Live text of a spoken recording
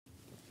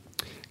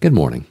Good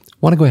morning. I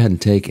want to go ahead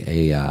and take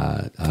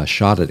a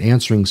shot at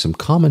answering some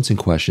comments and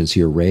questions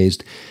here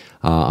raised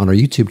on our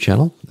YouTube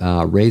channel,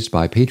 raised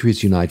by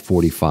Patriots Unite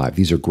 45.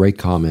 These are great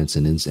comments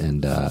and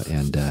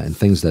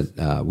things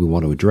that we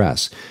want to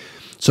address.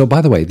 So,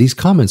 by the way, these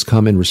comments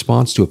come in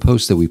response to a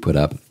post that we put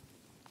up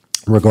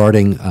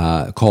regarding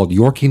called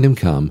 "Your Kingdom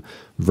Come"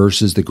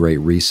 versus the Great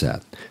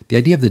Reset. The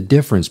idea of the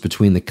difference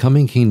between the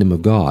coming kingdom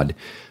of God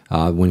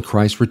when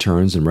Christ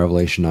returns in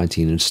Revelation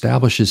 19 and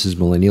establishes his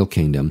millennial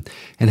kingdom,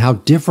 and how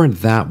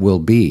different that will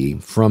be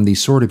from the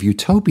sort of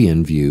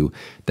utopian view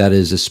that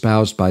is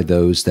espoused by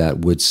those that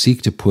would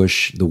seek to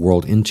push the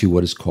world into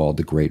what is called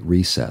the Great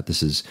Reset.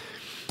 This is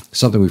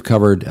something we've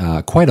covered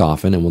quite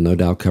often and will no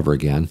doubt cover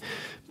again.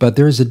 But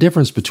there is a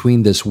difference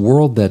between this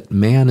world that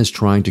man is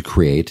trying to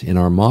create in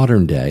our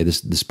modern day.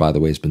 This, by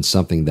the way, has been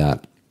something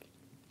that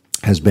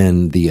has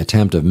been the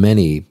attempt of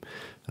many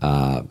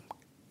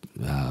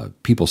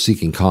people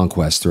seeking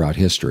conquest throughout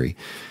history.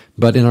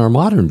 But in our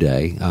modern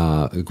day,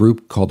 a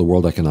group called the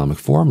World Economic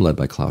Forum, led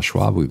by Klaus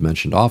Schwab, we've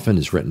mentioned often,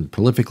 has written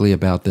prolifically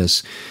about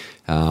this.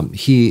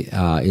 He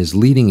is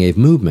leading a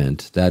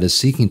movement that is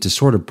seeking to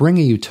sort of bring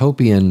a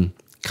utopian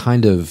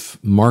kind of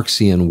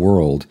Marxian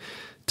world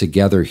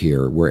together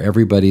here, where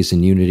everybody's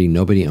in unity,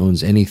 nobody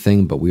owns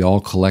anything, but we all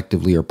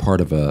collectively are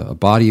part of a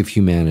body of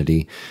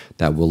humanity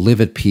that will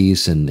live at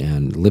peace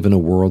and live in a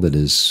world that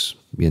is,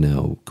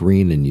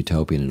 green and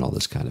utopian and all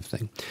this kind of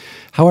thing.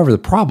 However, the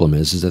problem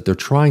is that they're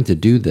trying to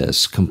do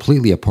this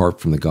completely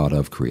apart from the God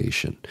of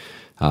creation.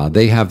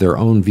 They have their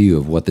own view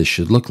of what this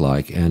should look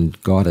like,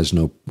 and God has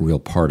no real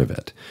part of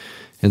it.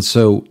 And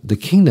so the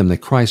kingdom that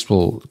Christ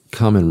will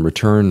come and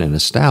return and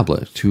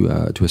establish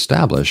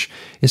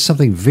is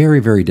something very,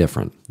 very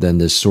different than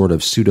this sort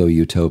of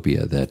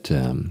pseudo-utopia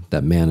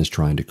that man is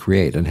trying to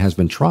create and has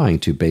been trying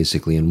to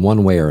basically in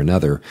one way or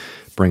another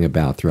bring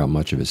about throughout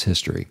much of his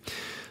history.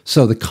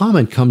 So the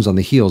comment comes on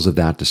the heels of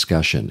that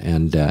discussion,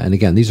 and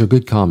again, these are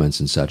good comments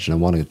and such, and I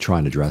want to try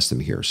and address them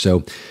here.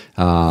 So,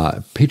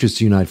 Patriots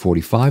Unite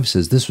 45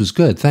 says, "This was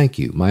good, thank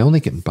you. By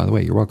the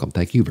way, you're welcome.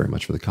 Thank you very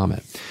much for the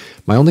comment.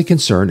 My only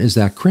concern is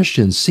that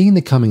Christians, seeing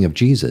the coming of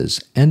Jesus,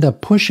 end up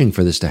pushing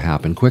for this to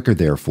happen quicker,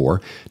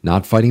 therefore,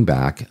 not fighting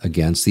back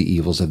against the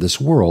evils of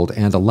this world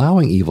and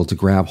allowing evil to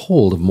grab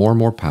hold of more and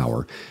more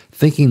power,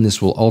 thinking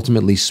this will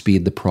ultimately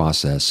speed the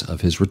process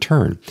of his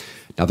return."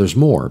 Now, there's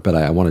more, but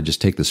I want to just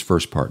take this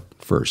first part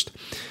first.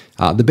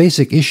 The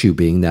basic issue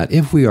being that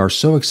if we are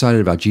so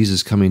excited about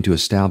Jesus coming to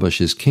establish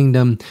his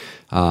kingdom,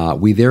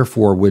 we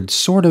therefore would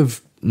sort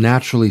of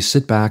naturally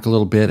sit back a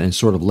little bit and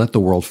sort of let the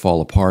world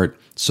fall apart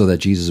so that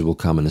Jesus will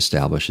come and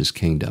establish his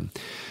kingdom.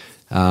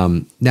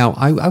 Now,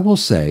 I will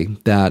say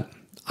that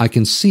I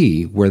can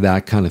see where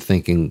that kind of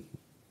thinking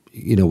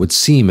would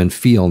seem and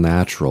feel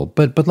natural,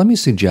 but let me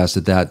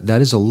suggest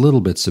that is a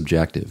little bit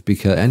subjective,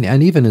 because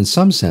and even in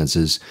some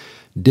senses,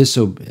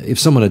 if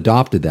someone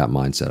adopted that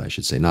mindset, I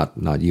should say,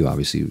 not you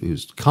obviously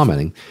who's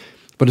commenting,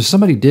 but if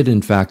somebody did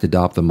in fact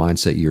adopt the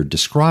mindset you're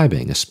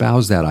describing,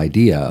 espouse that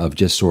idea of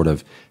just sort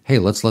of, hey,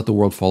 let's let the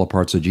world fall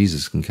apart so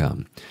Jesus can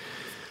come,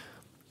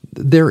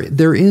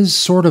 there is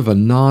sort of a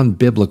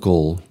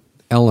non-biblical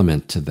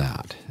element to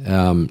that.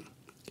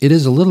 It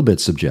is a little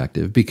bit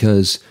subjective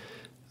because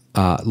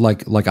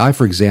like I,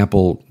 for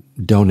example,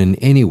 don't in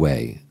any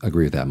way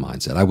agree with that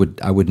mindset.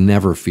 I would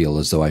never feel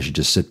as though I should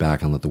just sit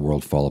back and let the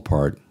world fall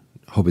apart,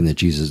 hoping that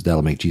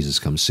that'll make Jesus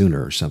come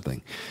sooner or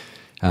something.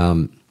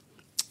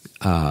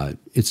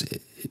 It's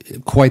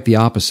quite the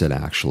opposite,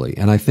 actually.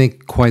 And I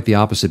think quite the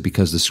opposite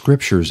because the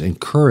scriptures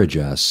encourage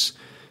us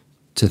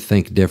to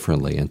think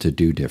differently and to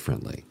do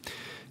differently.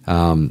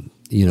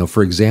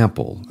 For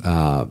example,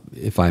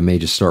 if I may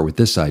just start with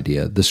this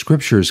idea, the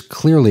scriptures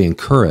clearly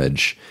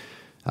encourage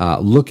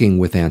looking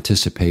with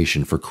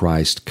anticipation for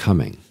Christ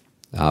coming,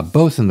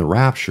 both in the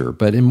rapture,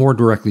 but in more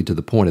directly to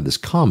the point of this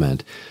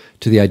comment,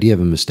 to the idea of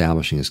him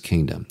establishing his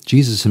kingdom.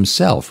 Jesus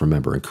himself,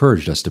 remember,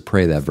 encouraged us to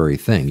pray that very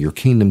thing. Your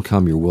kingdom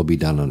come, your will be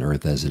done on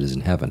earth as it is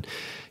in heaven.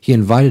 He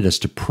invited us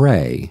to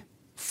pray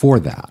for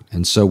that.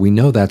 And so we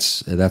know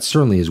that's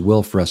certainly his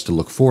will for us to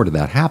look forward to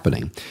that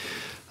happening.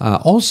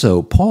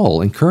 Also,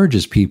 Paul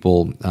encourages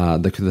people,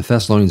 the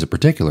Thessalonians in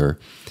particular,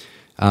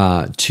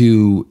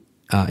 to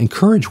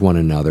encourage one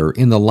another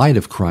in the light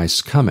of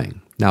Christ's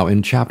coming. Now,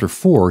 in chapter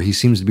 4, he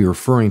seems to be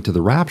referring to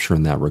the rapture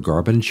in that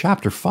regard, but in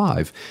chapter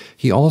 5,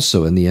 he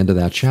also, in the end of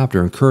that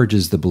chapter,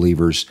 encourages the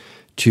believers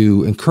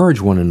to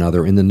encourage one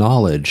another in the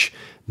knowledge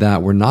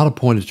that we're not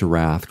appointed to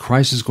wrath.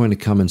 Christ is going to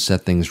come and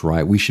set things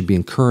right. We should be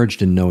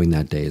encouraged in knowing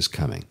that day is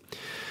coming.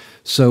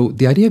 So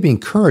the idea of being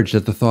encouraged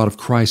at the thought of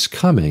Christ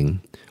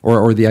coming,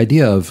 or the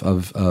idea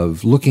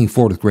of looking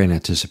forward with great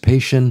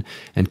anticipation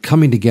and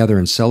coming together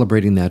and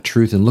celebrating that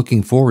truth and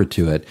looking forward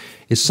to it,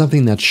 is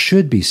something that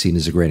should be seen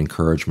as a great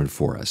encouragement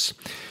for us.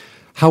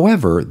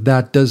 However,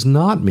 that does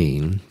not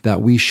mean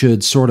that we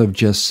should sort of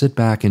just sit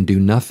back and do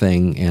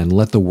nothing and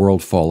let the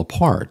world fall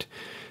apart.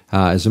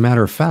 As a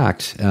matter of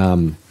fact, what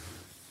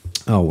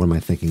am I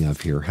thinking of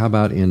here? How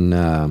about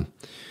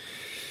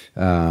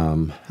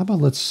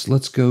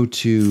let's go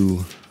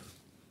to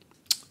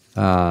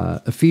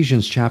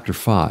Ephesians chapter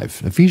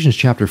 5. Ephesians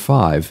chapter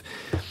 5,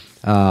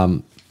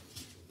 a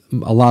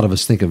lot of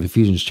us think of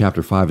Ephesians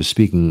chapter 5 as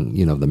speaking,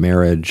 the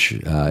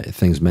marriage,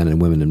 things men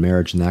and women in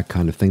marriage and that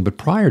kind of thing. But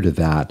prior to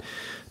that,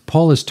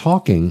 Paul is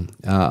talking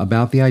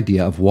about the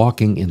idea of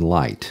walking in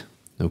light,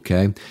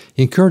 okay?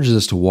 He encourages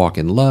us to walk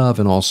in love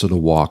and also to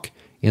walk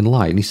in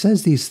light. And he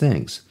says these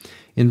things.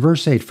 In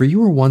verse 8, "For you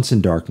were once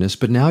in darkness,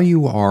 but now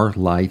you are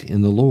light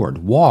in the Lord.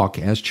 Walk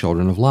as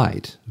children of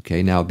light."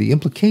 Okay, now the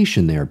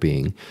implication there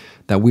being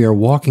that we are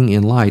walking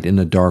in light in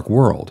a dark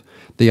world.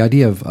 The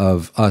idea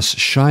of us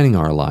shining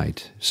our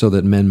light so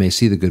that men may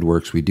see the good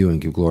works we do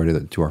and give glory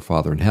to our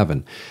Father in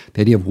heaven.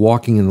 The idea of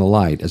walking in the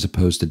light as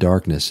opposed to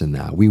darkness in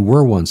that. We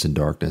were once in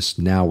darkness,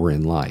 now we're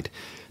in light.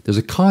 There's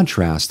a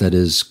contrast that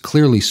is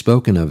clearly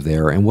spoken of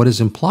there, and what is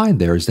implied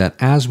there is that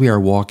as we are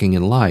walking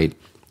in light,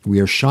 we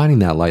are shining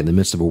that light in the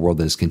midst of a world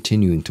that is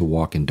continuing to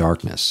walk in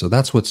darkness. So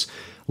that's what's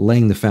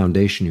laying the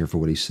foundation here for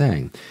what he's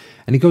saying.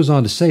 And he goes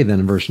on to say then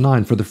in verse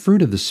 9, "For the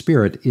fruit of the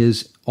Spirit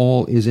is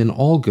in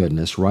all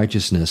goodness,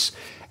 righteousness,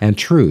 and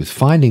truth,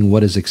 finding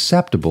what is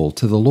acceptable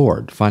to the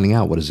Lord," finding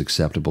out what is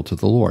acceptable to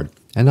the Lord.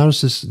 And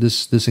notice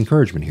this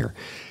encouragement here.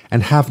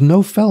 "And have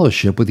no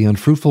fellowship with the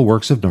unfruitful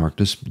works of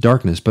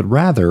darkness, but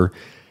rather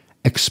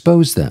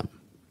expose them."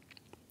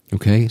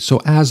 Okay,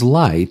 so as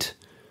light,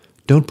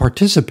 don't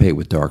participate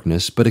with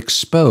darkness, but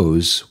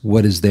expose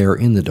what is there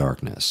in the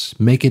darkness.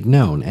 Make it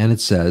known. And it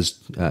says,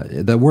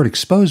 the word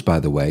expose, by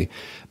the way,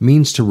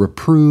 means to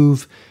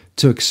reprove,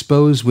 to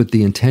expose with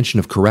the intention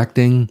of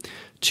correcting,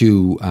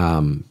 to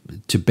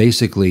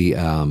basically,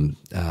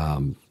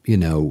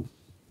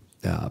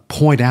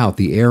 point out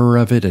the error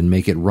of it and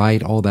make it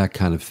right, all that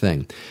kind of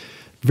thing.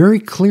 Very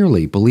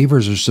clearly,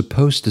 believers are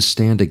supposed to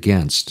stand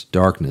against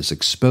darkness,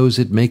 expose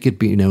it, make it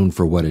be known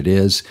for what it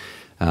is,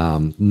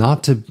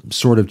 not to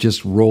sort of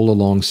just roll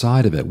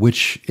alongside of it,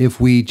 which if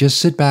we just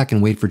sit back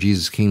and wait for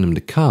Jesus' kingdom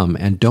to come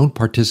and don't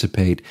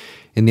participate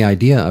in the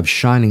idea of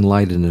shining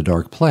light in a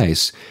dark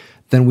place,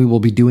 then we will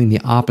be doing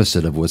the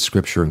opposite of what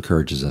Scripture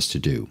encourages us to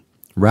do.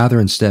 Rather,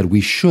 instead, we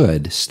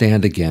should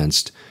stand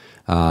against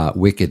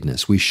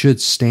wickedness. We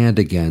should stand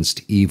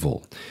against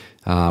evil.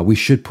 We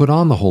should put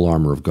on the whole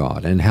armor of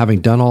God, and having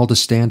done all to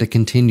stand, to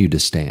continue to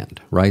stand,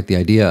 right? The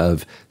idea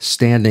of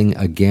standing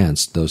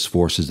against those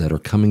forces that are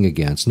coming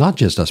against, not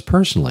just us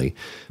personally,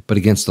 but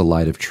against the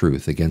light of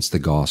truth, against the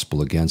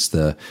gospel, against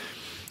the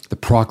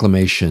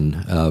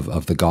proclamation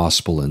of the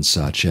gospel and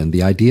such, and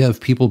the idea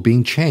of people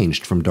being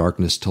changed from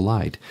darkness to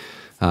light.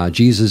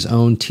 Jesus'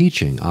 own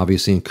teaching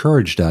obviously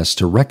encouraged us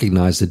to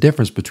recognize the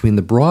difference between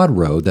the broad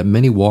road that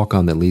many walk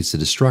on that leads to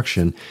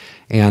destruction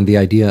and the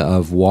idea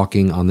of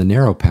walking on the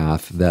narrow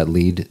path that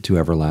lead to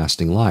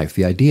everlasting life.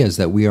 The idea is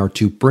that we are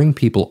to bring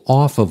people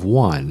off of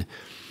one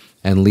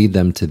and lead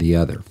them to the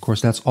other. Of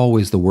course, that's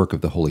always the work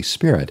of the Holy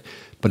Spirit,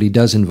 but he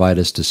does invite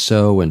us to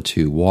sow and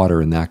to water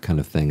and that kind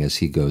of thing as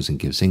he goes and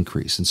gives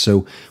increase. And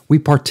so we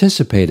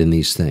participate in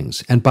these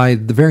things. And by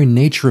the very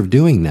nature of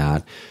doing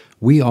that,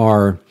 we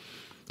are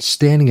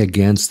standing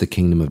against the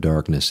kingdom of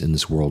darkness in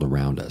this world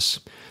around us.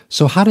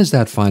 So how does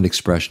that find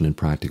expression in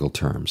practical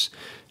terms?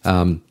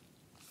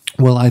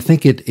 Well, I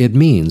think it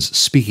means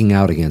speaking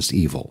out against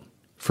evil.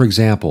 For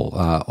example,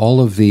 all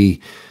of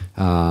the,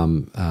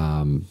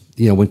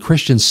 when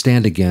Christians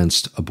stand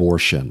against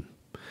abortion,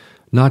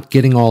 not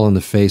getting all in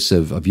the face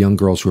of young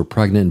girls who are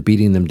pregnant and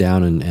beating them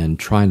down and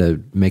trying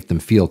to make them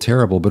feel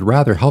terrible, but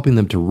rather helping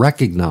them to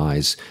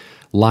recognize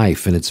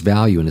life and its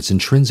value and its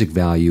intrinsic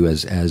value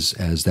as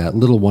that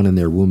little one in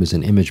their womb is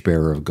an image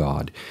bearer of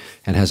God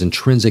and has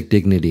intrinsic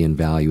dignity and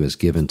value as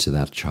given to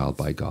that child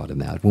by God. And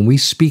that when we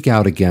speak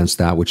out against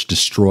that which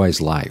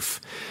destroys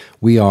life,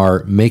 we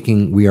are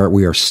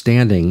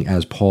standing,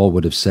 as Paul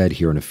would have said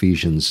here in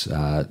Ephesians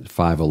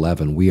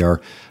 5:11. We are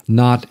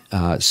not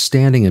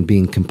standing and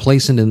being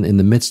complacent in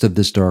the midst of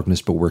this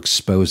darkness, but we're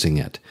exposing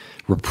it,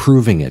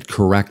 reproving it,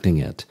 correcting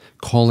it,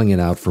 calling it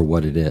out for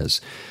what it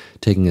is,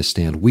 taking a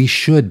stand. We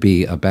should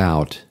be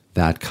about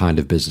that kind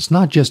of business,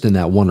 not just in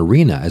that one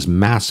arena, as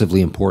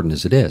massively important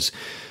as it is,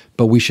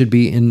 but we should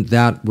be in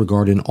that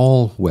regard in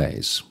all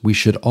ways. We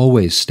should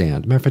always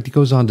stand. Matter of fact, he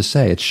goes on to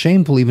say, it's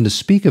shameful even to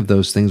speak of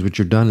those things which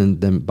are done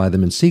by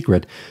them in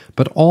secret,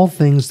 but all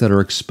things that are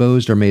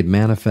exposed are made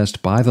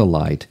manifest by the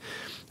light,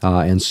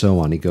 and so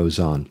on. He goes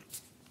on.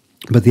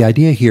 But the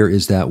idea here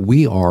is that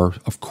we are,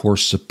 of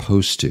course,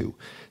 supposed to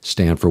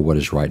stand for what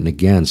is right and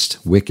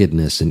against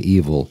wickedness and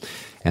evil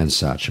and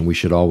such, and we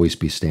should always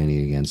be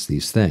standing against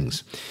these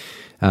things.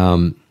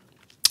 Now,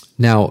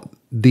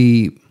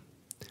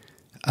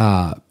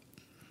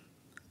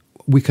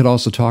 we could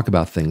also talk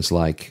about things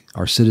like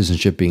our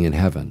citizenship being in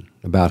heaven,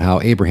 about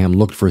how Abraham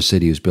looked for a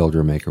city whose builder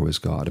and maker was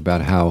God,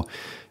 about how,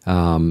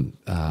 and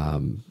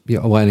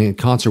in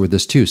concert with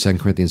this too, 2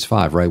 Corinthians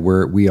 5, right,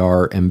 where we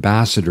are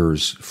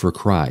ambassadors for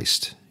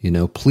Christ,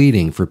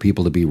 pleading for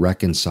people to be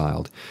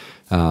reconciled,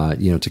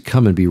 to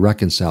come and be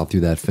reconciled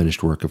through that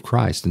finished work of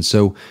Christ. And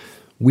so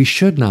we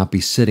should not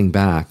be sitting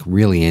back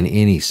really in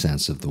any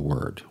sense of the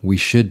word. We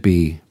should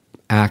be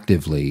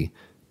actively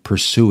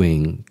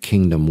pursuing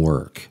kingdom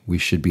work. We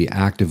should be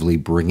actively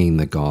bringing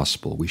the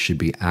gospel. We should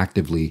be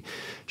actively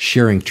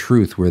sharing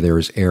truth where there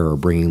is error,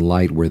 bringing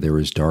light where there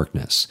is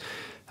darkness,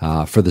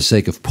 for the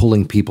sake of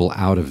pulling people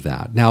out of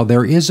that. Now,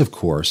 there is, of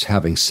course,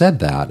 having said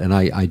that, and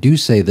I do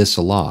say this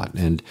a lot,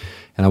 and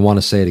I want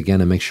to say it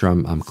again and make sure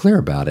I'm clear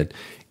about it,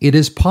 it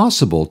is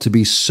possible to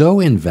be so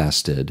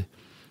invested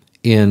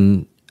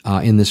in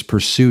this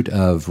pursuit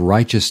of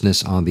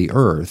righteousness on the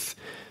earth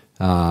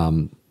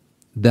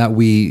that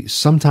we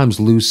sometimes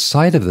lose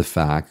sight of the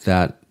fact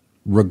that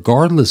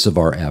regardless of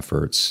our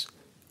efforts,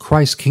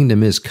 Christ's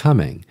kingdom is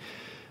coming.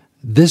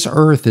 This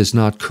earth is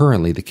not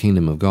currently the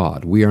kingdom of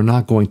God. We are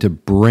not going to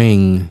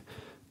bring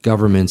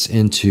governments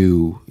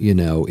into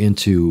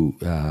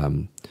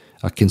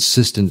a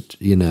consistent,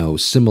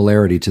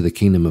 similarity to the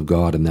kingdom of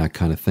God and that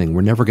kind of thing.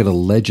 We're never going to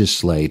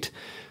legislate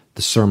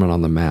the Sermon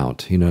on the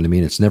Mount. You know what I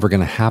mean? It's never going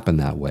to happen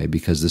that way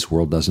because this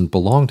world doesn't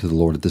belong to the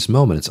Lord at this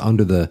moment. It's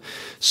under the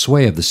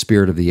sway of the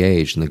spirit of the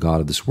age and the God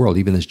of this world,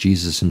 even as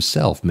Jesus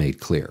himself made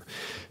clear.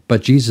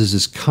 But Jesus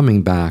is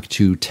coming back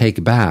to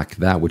take back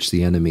that which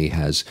the enemy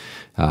has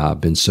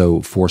been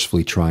so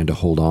forcefully trying to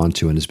hold on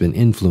to and has been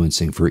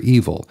influencing for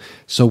evil.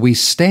 So we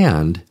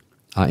stand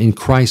in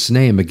Christ's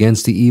name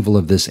against the evil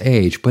of this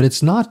age, but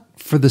it's not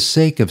for the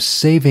sake of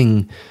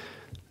saving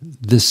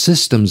the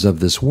systems of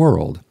this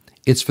world.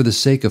 It's for the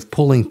sake of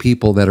pulling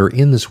people that are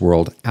in this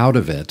world out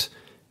of it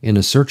in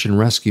a search and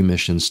rescue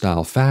mission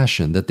style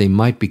fashion that they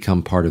might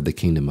become part of the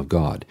kingdom of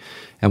God.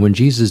 And when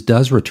Jesus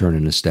does return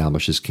and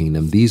establish his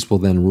kingdom, these will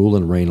then rule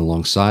and reign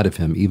alongside of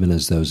him, even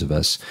as those of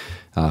us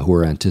who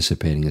are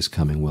anticipating his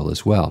coming will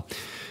as well,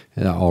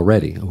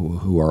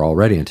 who are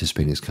already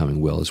anticipating his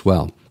coming will as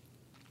well.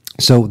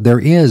 So there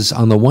is,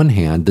 on the one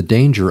hand, the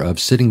danger of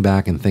sitting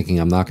back and thinking,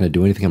 I'm not going to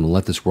do anything, I'm going to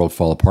let this world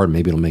fall apart,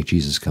 maybe it'll make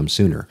Jesus come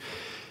sooner.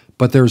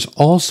 But there's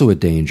also a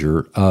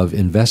danger of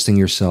investing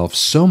yourself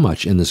so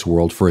much in this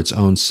world for its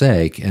own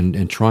sake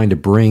and trying to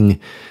bring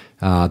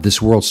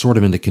this world sort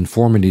of into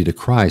conformity to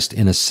Christ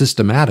in a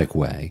systematic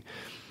way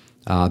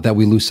that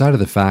we lose sight of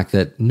the fact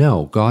that,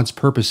 no, God's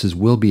purposes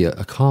will be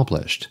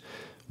accomplished.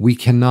 We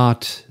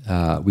cannot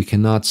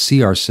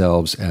see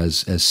ourselves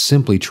as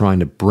simply trying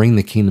to bring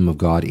the kingdom of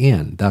God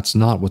in. That's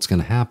not what's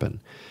going to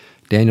happen.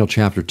 Daniel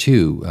chapter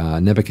 2,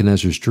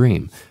 Nebuchadnezzar's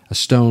dream. A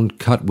stone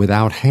cut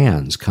without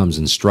hands comes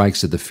and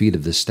strikes at the feet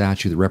of this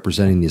statue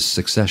representing this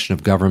succession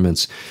of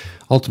governments,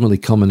 ultimately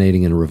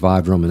culminating in a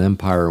revived Roman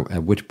Empire,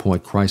 at which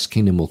point Christ's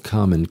kingdom will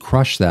come and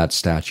crush that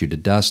statue to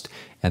dust,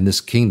 and this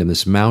kingdom,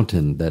 this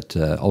mountain that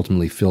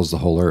ultimately fills the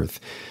whole earth,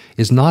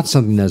 is not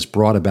something that is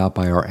brought about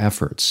by our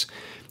efforts.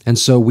 And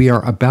so we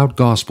are about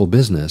gospel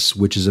business,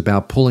 which is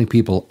about pulling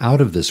people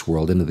out of this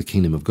world into the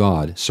kingdom of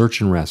God, search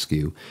and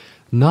rescue,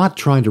 not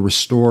trying to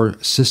restore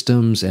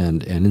systems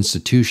and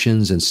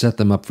institutions and set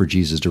them up for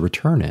Jesus to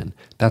return in.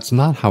 That's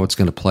not how it's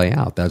going to play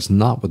out. That's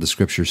not what the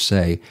scriptures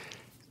say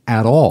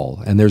at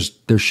all. And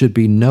there should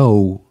be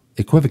no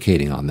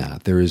equivocating on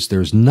that.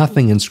 There's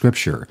nothing in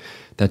scripture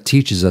that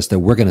teaches us that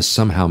we're going to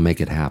somehow make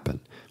it happen.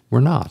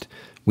 We're not.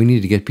 We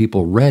need to get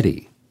people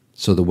ready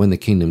so that when the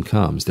kingdom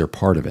comes, they're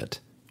part of it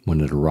when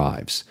it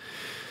arrives.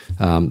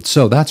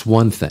 So that's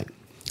one thing.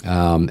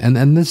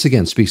 And this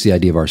again speaks to the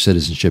idea of our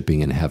citizenship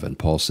being in heaven.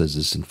 Paul says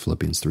this in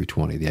Philippians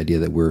 3:20, the idea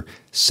that we're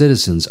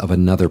citizens of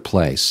another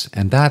place.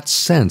 And that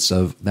sense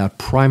of that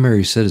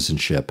primary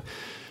citizenship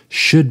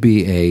should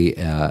be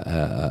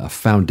a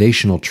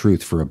foundational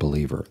truth for a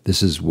believer.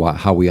 This is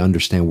how we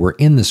understand we're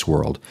in this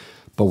world,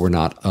 but we're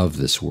not of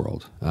this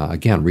world.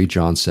 Again, read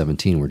John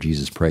 17, where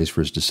Jesus prays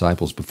for his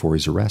disciples before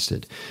he's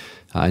arrested.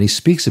 And he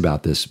speaks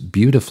about this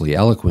beautifully,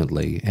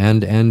 eloquently,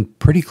 and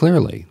pretty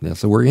clearly.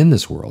 So we're in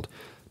this world,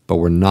 but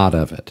we're not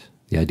of it.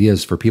 The idea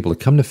is for people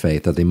to come to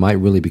faith that they might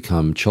really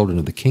become children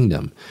of the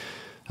kingdom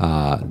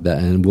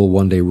and will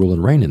one day rule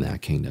and reign in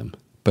that kingdom,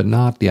 but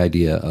not the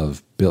idea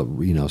of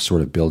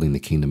sort of building the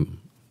kingdom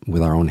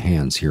with our own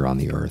hands here on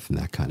the earth and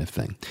that kind of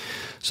thing.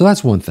 So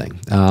that's one thing.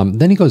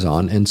 Then he goes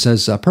on and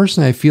says,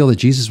 personally, I feel that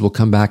Jesus will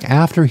come back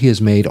after he has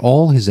made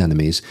all his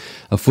enemies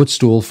a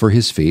footstool for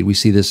his feet. We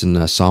see this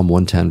in Psalm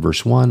 110,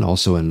 verse 1,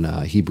 also in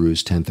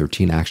Hebrews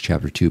 10:13, Acts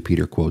chapter 2,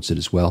 Peter quotes it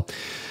as well.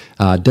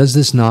 Does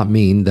this not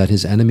mean that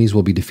his enemies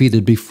will be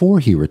defeated before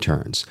he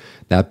returns?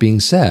 That being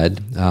said,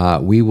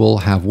 we will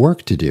have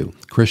work to do.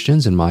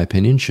 Christians, in my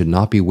opinion, should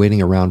not be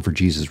waiting around for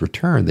Jesus'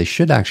 return. They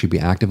should actually be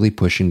actively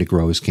pushing to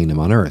grow his kingdom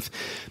on earth.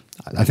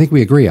 I think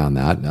we agree on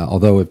that,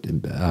 although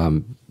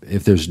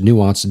if there's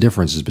nuanced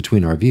differences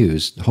between our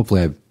views,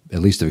 hopefully I've at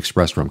least have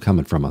expressed where I'm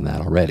coming from on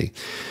that already.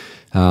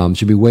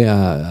 Should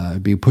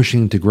be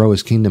pushing to grow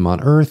his kingdom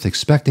on earth,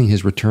 expecting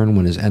his return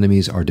when his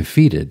enemies are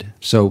defeated.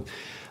 So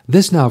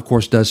this now, of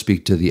course, does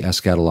speak to the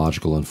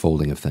eschatological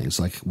unfolding of things,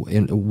 like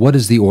what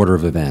is the order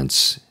of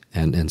events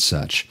and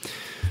such.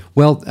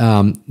 Well,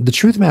 the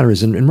truth of the matter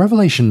is, in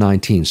Revelation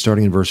 19,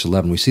 starting in verse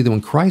 11, we see that when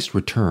Christ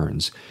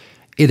returns,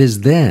 it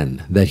is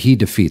then that he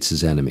defeats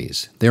his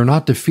enemies. They are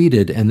not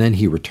defeated and then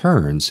he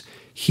returns.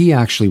 He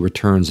actually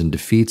returns and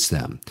defeats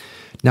them.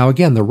 Now,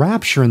 again, the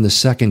rapture and the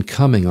second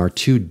coming are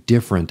two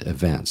different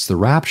events. The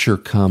rapture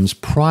comes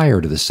prior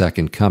to the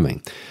second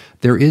coming.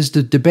 There is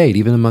the debate,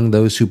 even among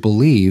those who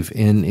believe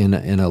in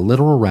a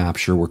literal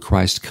rapture where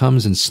Christ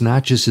comes and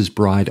snatches his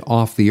bride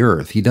off the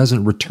earth. He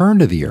doesn't return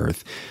to the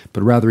earth,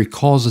 but rather he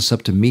calls us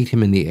up to meet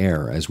him in the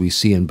air, as we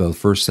see in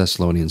both 1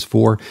 Thessalonians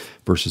 4,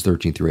 verses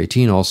 13 through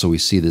 18. Also, we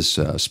see this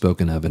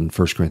spoken of in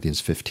 1 Corinthians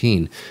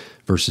 15,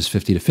 verses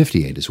 50 to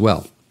 58 as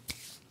well.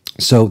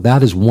 So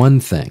that is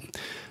one thing.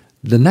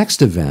 The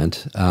next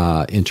event,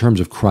 in terms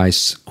of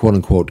Christ's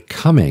quote-unquote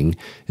coming,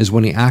 is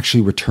when he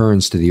actually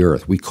returns to the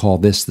earth. We call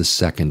this the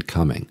second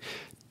coming.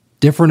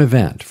 Different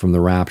event from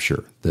the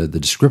rapture. The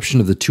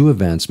description of the two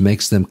events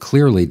makes them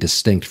clearly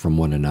distinct from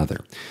one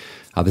another.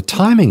 The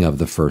timing of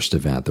the first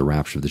event, the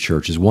rapture of the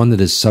church, is one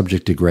that is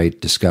subject to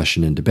great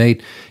discussion and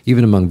debate,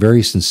 even among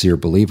very sincere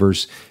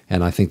believers,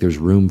 and I think there's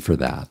room for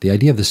that. The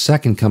idea of the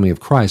second coming of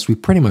Christ, we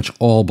pretty much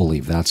all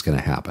believe that's going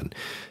to happen,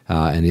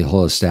 and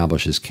he'll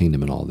establish his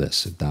kingdom and all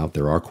this. Now,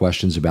 there are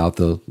questions about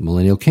the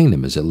millennial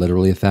kingdom. Is it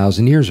literally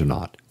 1,000 years or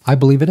not? I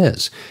believe it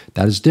is.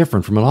 That is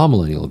different from an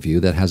amillennial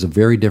view that has a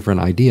very different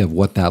idea of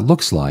what that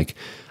looks like.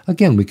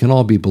 Again, we can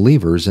all be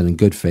believers and in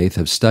good faith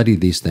have studied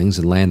these things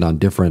and land on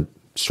different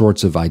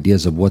sorts of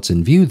ideas of what's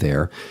in view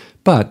there.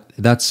 But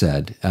that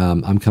said,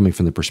 I'm coming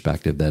from the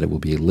perspective that it will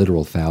be a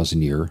literal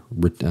 1,000-year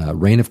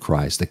reign of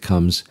Christ that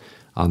comes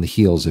on the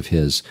heels of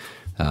his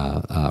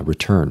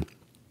return.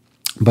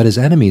 But his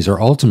enemies are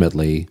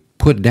ultimately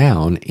put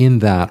down in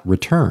that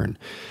return.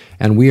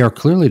 And we are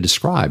clearly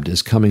described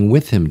as coming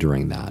with him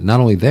during that.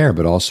 Not only there,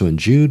 but also in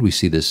Jude. We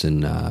see this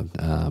in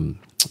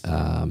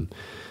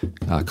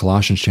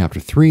Colossians chapter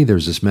 3.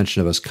 There's this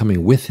mention of us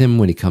coming with him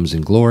when he comes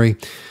in glory.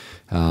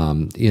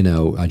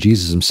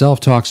 Jesus himself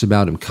talks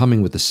about him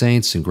coming with the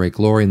saints in great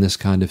glory and this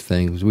kind of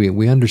thing.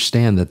 We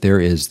understand that there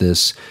is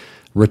this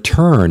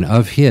return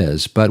of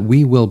his, but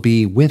we will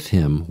be with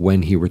him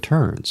when he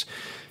returns.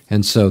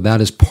 And so that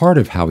is part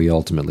of how he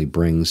ultimately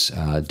brings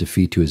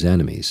defeat to his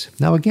enemies.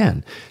 Now,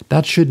 again,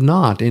 that should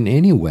not in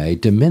any way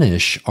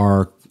diminish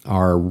our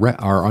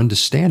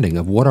understanding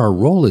of what our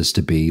role is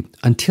to be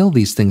until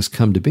these things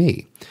come to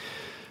be.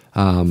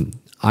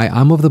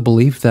 I'm of the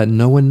belief that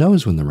no one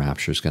knows when the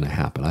rapture is going to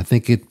happen. I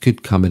think it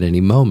could come at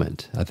any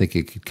moment. I think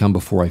it could come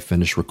before I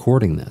finish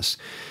recording this.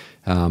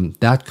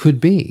 That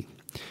could be.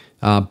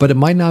 But it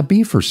might not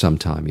be for some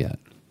time yet.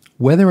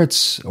 Whether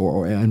it's,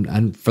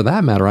 and for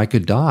that matter, I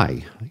could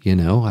die.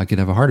 I could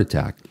have a heart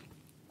attack.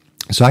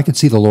 So I could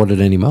see the Lord at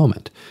any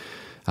moment.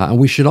 And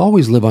we should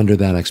always live under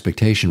that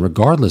expectation,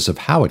 regardless of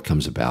how it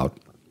comes about.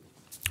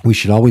 We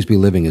should always be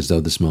living as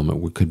though this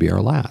moment could be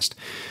our last.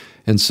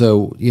 And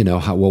so,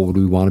 what would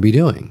we want to be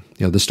doing?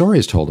 The story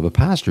is told of a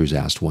pastor who's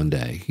asked one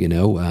day,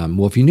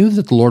 well, if you knew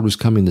that the Lord was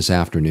coming this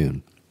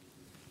afternoon,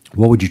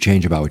 what would you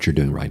change about what you're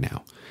doing right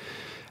now?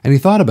 And he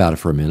thought about it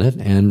for a minute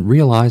and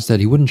realized that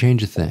he wouldn't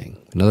change a thing.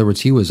 In other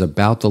words, he was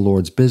about the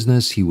Lord's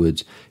business. He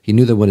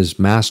knew that when his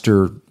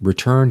master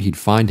returned, he'd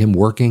find him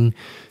working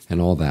and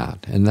all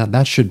that. And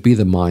that should be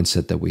the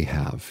mindset that we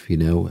have.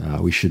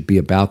 We should be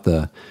about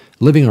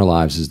living our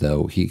lives as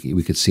though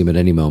we could see him at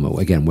any moment.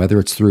 Again, whether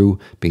it's through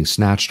being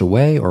snatched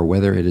away or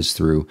whether it is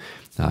through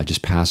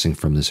just passing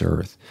from this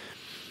earth.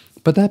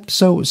 But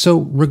so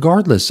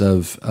regardless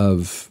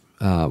of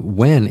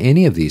when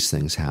any of these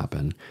things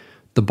happen,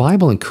 the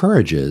Bible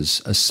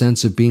encourages a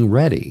sense of being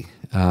ready.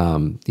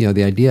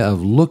 The idea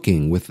of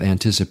looking with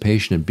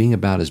anticipation and being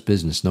about his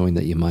business, knowing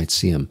that you might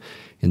see him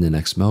in the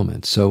next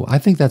moment. So I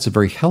think that's a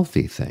very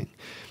healthy thing.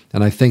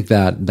 And I think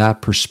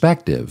that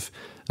perspective,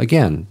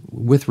 again,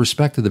 with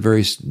respect to the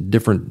various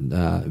different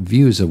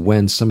views of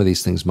when some of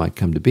these things might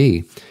come to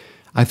be,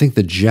 I think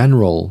the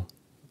general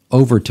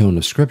overtone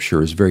of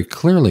Scripture is very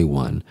clearly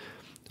one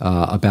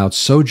about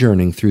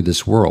sojourning through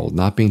this world,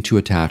 not being too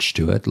attached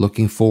to it,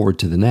 looking forward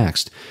to the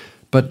next,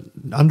 but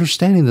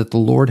understanding that the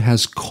Lord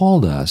has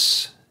called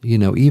us,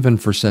 even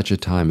for such a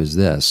time as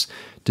this,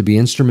 to be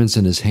instruments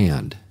in his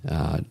hand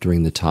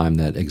during the time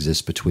that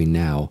exists between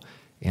now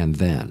and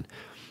then.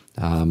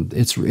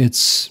 It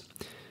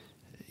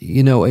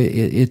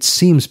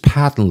seems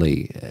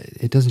patently,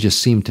 it doesn't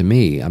just seem to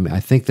me,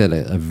 I think that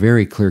a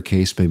very clear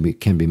case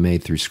can be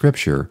made through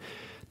Scripture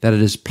that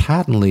it is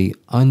patently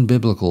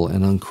unbiblical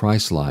and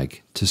unchristlike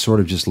to sort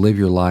of just live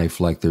your life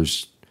like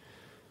there's,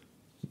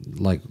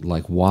 like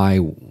why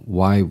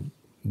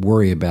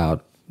worry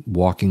about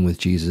walking with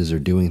Jesus or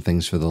doing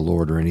things for the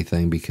Lord or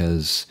anything,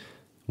 because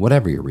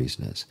whatever your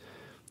reason is.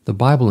 The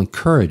Bible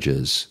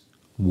encourages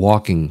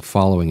walking,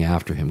 following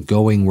after him,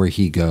 going where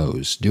he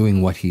goes,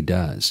 doing what he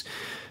does.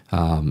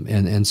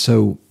 And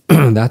so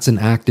that's an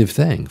active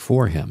thing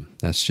for him.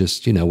 That's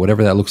just,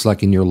 whatever that looks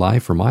like in your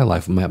life or my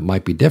life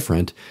might be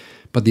different,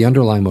 but the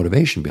underlying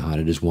motivation behind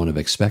it is one of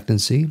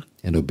expectancy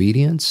and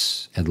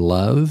obedience and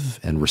love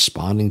and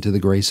responding to the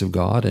grace of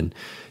God. And,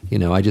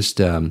 I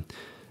just,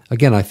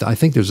 again, I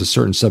think there's a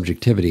certain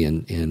subjectivity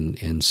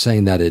in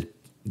saying that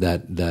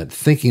that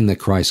thinking that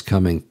Christ's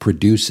coming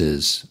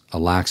produces a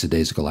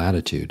lackadaisical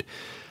attitude.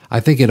 I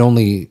think it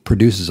only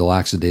produces a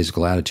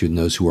lackadaisical attitude in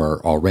those who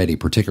are already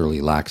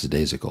particularly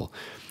lackadaisical.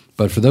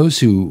 But for those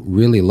who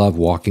really love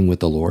walking with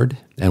the Lord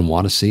and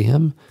want to see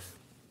Him,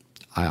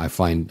 I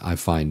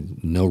find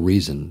no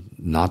reason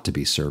not to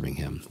be serving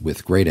Him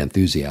with great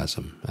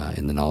enthusiasm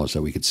in the knowledge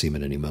that we could see Him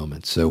at any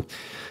moment. So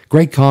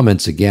great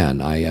comments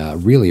again. I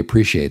really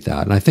appreciate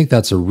that. And I think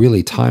that's a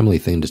really timely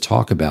thing to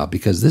talk about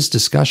because this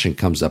discussion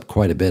comes up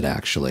quite a bit,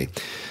 actually.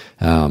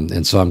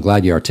 And so I'm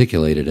glad you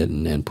articulated it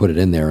and put it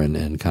in there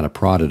and kind of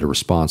prodded a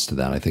response to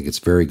that. I think it's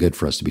very good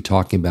for us to be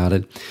talking about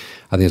it.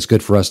 I think it's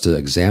good for us to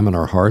examine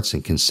our hearts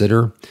and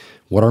consider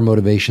what our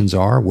motivations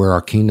are, where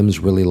our kingdoms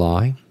really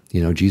lie.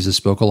 Jesus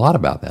spoke a lot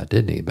about that,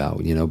 didn't he?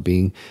 About,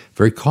 being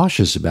very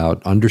cautious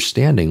about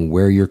understanding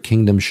where your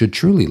kingdom should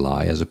truly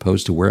lie as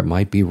opposed to where it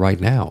might be right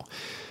now.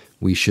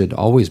 We should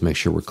always make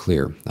sure we're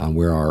clear on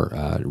where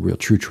our real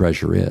true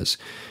treasure is,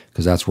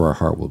 because that's where our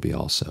heart will be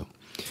also.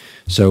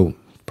 So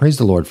praise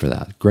the Lord for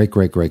that.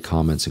 Great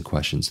comments and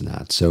questions in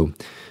that. So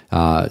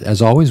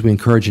as always, we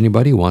encourage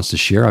anybody who wants to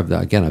share.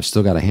 I've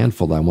still got a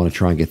handful that I want to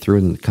try and get through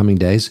in the coming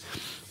days.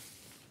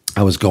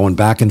 I was going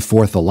back and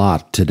forth a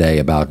lot today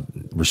about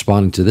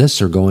responding to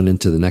this or going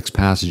into the next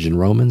passage in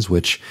Romans,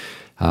 which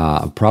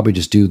I'll probably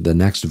just do the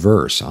next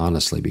verse,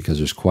 honestly, because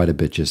there's quite a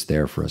bit just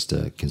there for us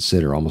to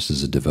consider, almost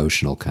as a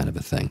devotional kind of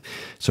a thing.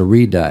 So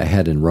read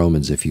ahead in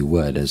Romans, if you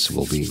would, as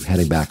we'll be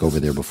heading back over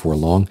there before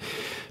long.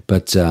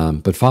 But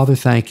Father,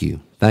 thank you.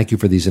 Thank you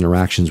for these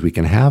interactions we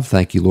can have.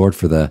 Thank you, Lord,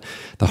 for the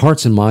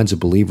hearts and minds of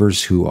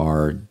believers who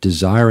are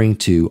desiring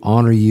to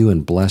honor you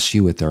and bless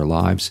you with their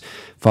lives.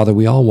 Father,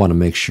 we all want to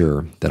make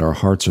sure that our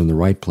hearts are in the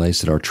right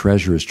place, that our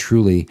treasure is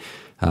truly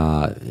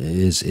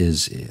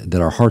that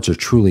our hearts are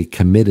truly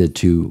committed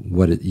to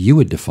what you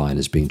would define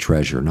as being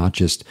treasure, not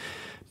just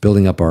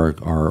building up our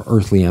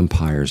earthly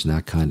empires and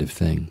that kind of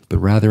thing, but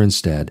rather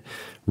instead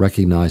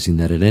recognizing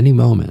that at any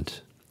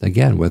moment,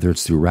 again, whether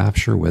it's through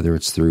rapture, whether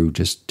it's through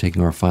just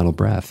taking our final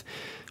breath,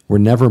 we're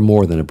never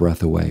more than a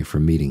breath away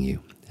from meeting you.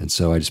 And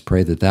so I just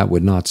pray that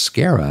would not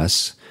scare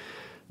us,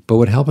 but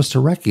would help us to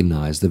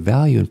recognize the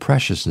value and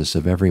preciousness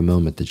of every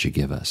moment that you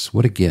give us.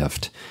 What a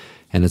gift.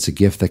 And it's a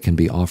gift that can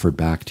be offered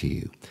back to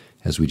you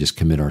as we just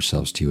commit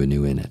ourselves to you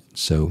anew in it.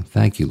 So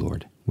thank you,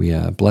 Lord. We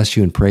bless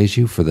you and praise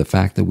you for the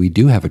fact that we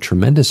do have a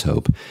tremendous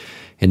hope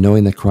in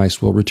knowing that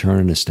Christ will return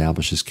and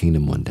establish His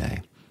kingdom one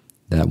day.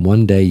 That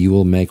one day you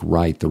will make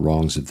right the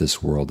wrongs of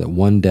this world, that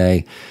one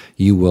day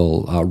you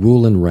will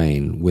rule and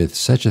reign with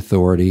such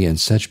authority and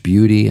such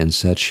beauty and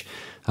such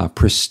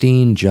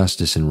pristine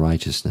justice and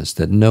righteousness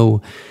that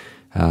no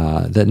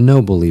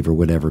believer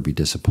would ever be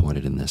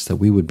disappointed in this, that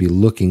we would be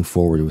looking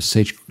forward with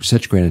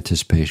such great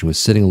anticipation, with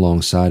sitting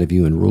alongside of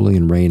you and ruling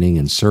and reigning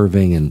and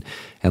serving and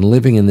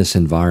living in this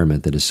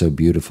environment that is so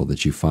beautiful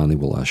that you finally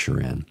will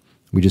usher in.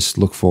 We just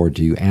look forward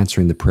to you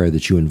answering the prayer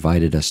that you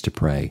invited us to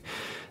pray,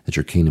 that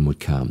your kingdom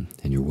would come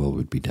and your will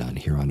would be done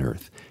here on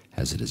earth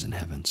as it is in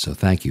heaven. So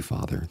thank you,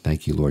 Father.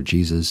 Thank you, Lord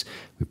Jesus.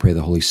 We pray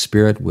the Holy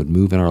Spirit would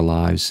move in our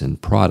lives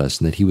and prod us,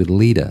 and that He would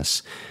lead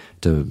us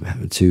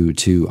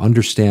to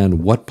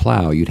understand what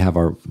plow you'd have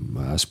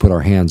us put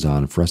our hands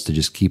on for us to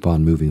just keep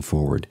on moving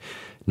forward,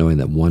 knowing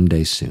that one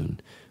day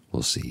soon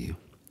we'll see you.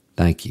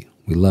 Thank you.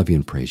 We love you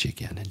and praise you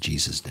again. In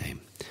Jesus'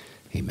 name,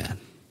 amen.